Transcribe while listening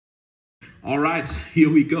All right,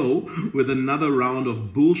 here we go with another round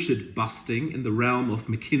of bullshit busting in the realm of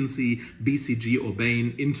McKinsey, BCG or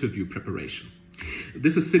Bain interview preparation.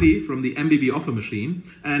 This is Citi from the MBB offer machine,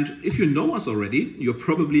 and if you know us already, you're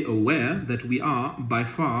probably aware that we are by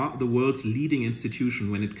far the world's leading institution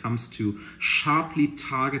when it comes to sharply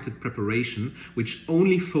targeted preparation, which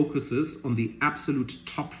only focuses on the absolute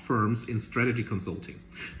top firms in strategy consulting,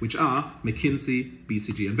 which are McKinsey,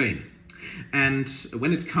 BCG and Bain. And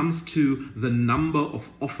when it comes to the number of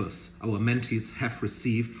offers our mentees have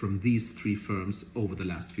received from these three firms over the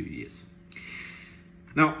last few years.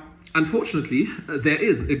 Now, unfortunately, there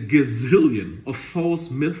is a gazillion of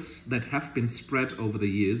false myths that have been spread over the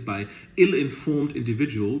years by ill-informed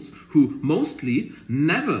individuals who mostly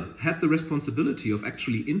never had the responsibility of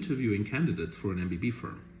actually interviewing candidates for an MBB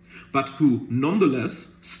firm, but who nonetheless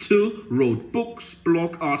still wrote books,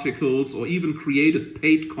 blog articles, or even created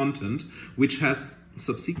paid content, which has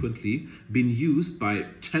subsequently been used by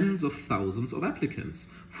tens of thousands of applicants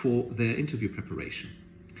for their interview preparation.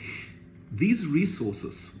 These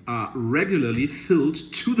resources are regularly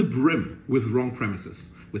filled to the brim with wrong premises,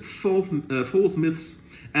 with false myths,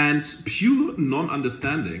 and pure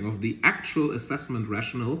non-understanding of the actual assessment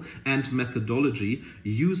rationale and methodology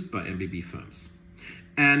used by MBB firms.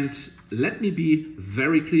 And let me be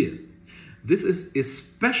very clear, this is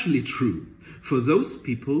especially true for those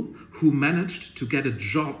people who managed to get a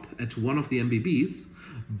job at one of the MBBs,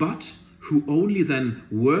 but who only then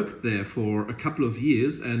worked there for a couple of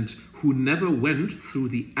years and who never went through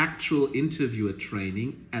the actual interviewer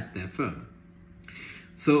training at their firm.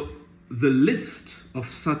 So the list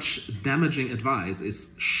of such damaging advice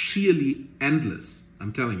is sheerly endless,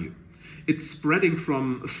 I'm telling you. It's spreading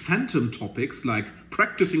from phantom topics like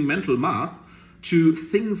practicing mental math to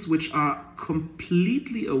things which are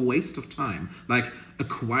completely a waste of time, like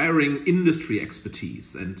acquiring industry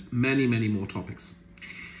expertise and many, many more topics.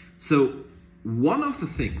 So one of the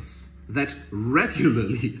things that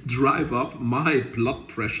regularly drive up my blood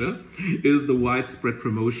pressure is the widespread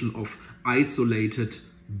promotion of isolated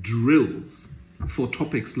drills for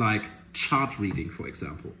topics like chart reading, for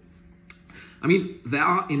example. I mean, there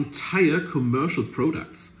are entire commercial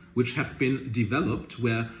products which have been developed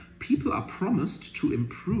where people are promised to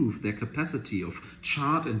improve their capacity of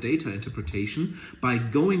chart and data interpretation by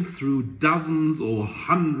going through dozens or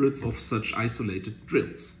hundreds of such isolated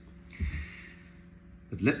drills.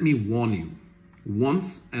 But let me warn you,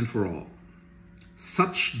 once and for all,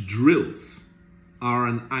 such drills are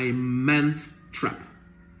an immense trap,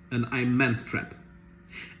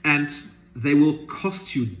 and they will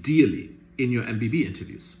cost you dearly in your MBB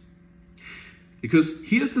interviews. Because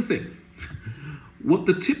here's the thing, what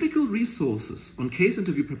the typical resources on case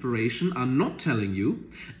interview preparation are not telling you,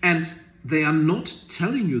 and they are not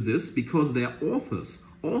telling you this because their authors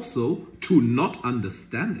also do not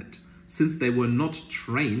understand it, since they were not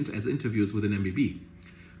trained as interviewers with an MBB.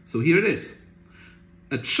 So here it is.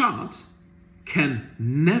 A chart can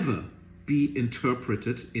never be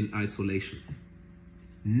interpreted in isolation.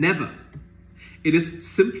 Never. It is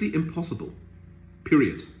simply impossible,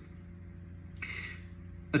 period.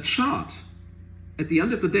 A chart, at the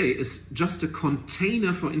end of the day, is just a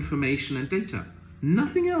container for information and data,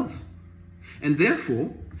 nothing else. And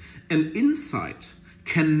therefore, an insight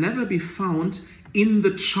can never be found in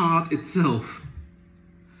the chart itself.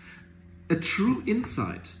 A true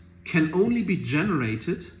insight can only be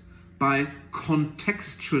generated by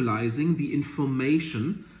contextualizing the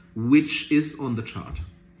information which is on the chart.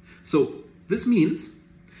 So this means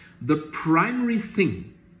the primary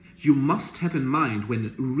thing you must have in mind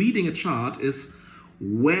when reading a chart is,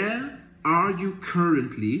 where are you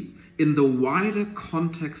currently in the wider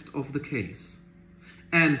context of the case?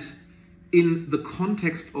 And in the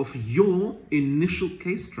context of your initial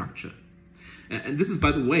case structure. And this is,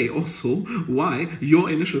 by the way, also why your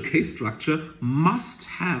initial case structure must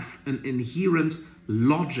have an inherent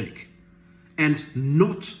logic and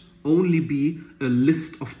not only be a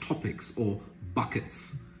list of topics or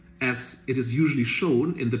buckets, as it is usually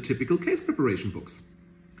shown in the typical case preparation books.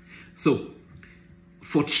 So,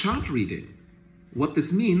 for chart reading, what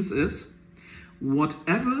this means is,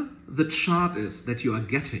 whatever the chart is that you are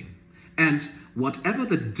getting, and whatever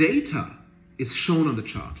the data is shown on the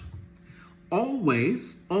chart,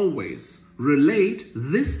 always relate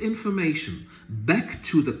this information back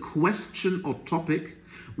to the question or topic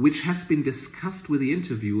which has been discussed with the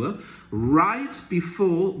interviewer right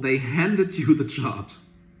before they handed you the chart.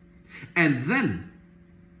 And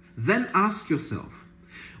then ask yourself,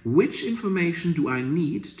 which information do I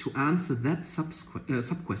need to answer that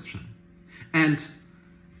sub-question? And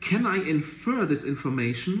can I infer this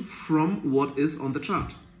information from what is on the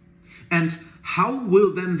chart? And how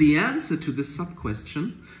will then the answer to this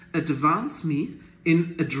sub-question advance me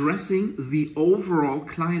in addressing the overall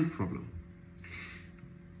client problem?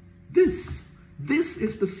 This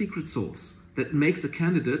is the secret sauce that makes a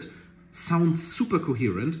candidate sound super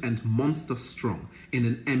coherent and monster strong in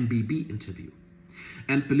an MBB interview.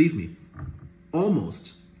 And believe me,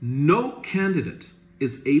 almost no candidate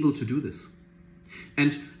is able to do this.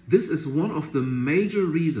 And this is one of the major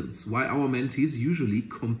reasons why our mentees usually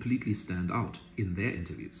completely stand out in their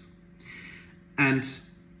interviews. And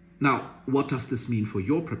now, what does this mean for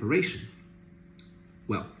your preparation?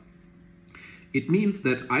 Well, it means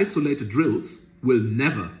that isolated drills will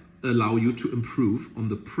never allow you to improve on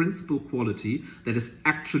the principal quality that is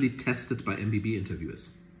actually tested by MBB interviewers.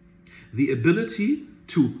 The ability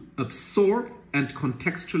to absorb and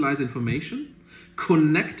contextualize information,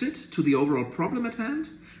 connect it to the overall problem at hand,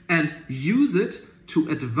 and use it to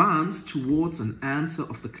advance towards an answer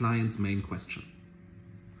of the client's main question.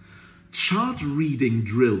 Chart reading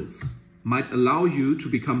drills might allow you to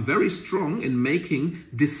become very strong in making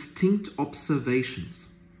distinct observations,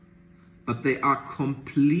 but they are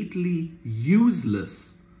completely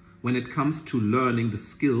useless when it comes to learning the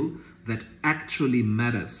skill that actually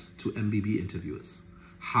matters to MBB interviewers: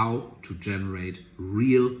 how to generate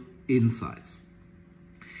real insights.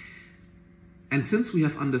 And since we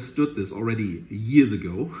have understood this already years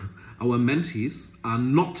ago, our mentees are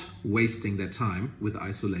not wasting their time with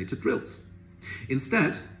isolated drills.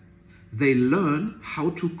 Instead, they learn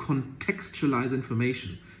how to contextualize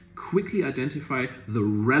information, quickly identify the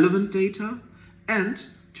relevant data, and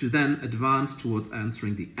to then advance towards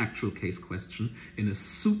answering the actual case question in a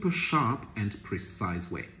super sharp and precise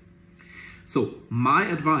way. So my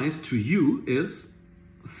advice to you is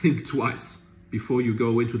think twice before you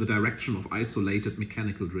go into the direction of isolated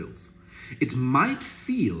mechanical drills. It might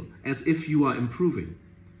feel as if you are improving,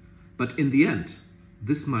 but in the end,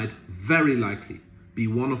 this might very likely be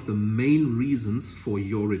one of the main reasons for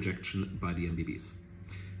your rejection by the MBBs.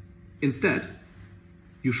 Instead,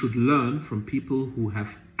 you should learn from people who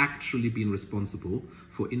have actually been responsible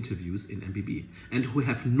for interviews in MBB and who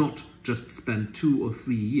have not just spent 2 or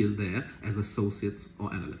 3 years there as associates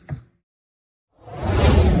or analysts.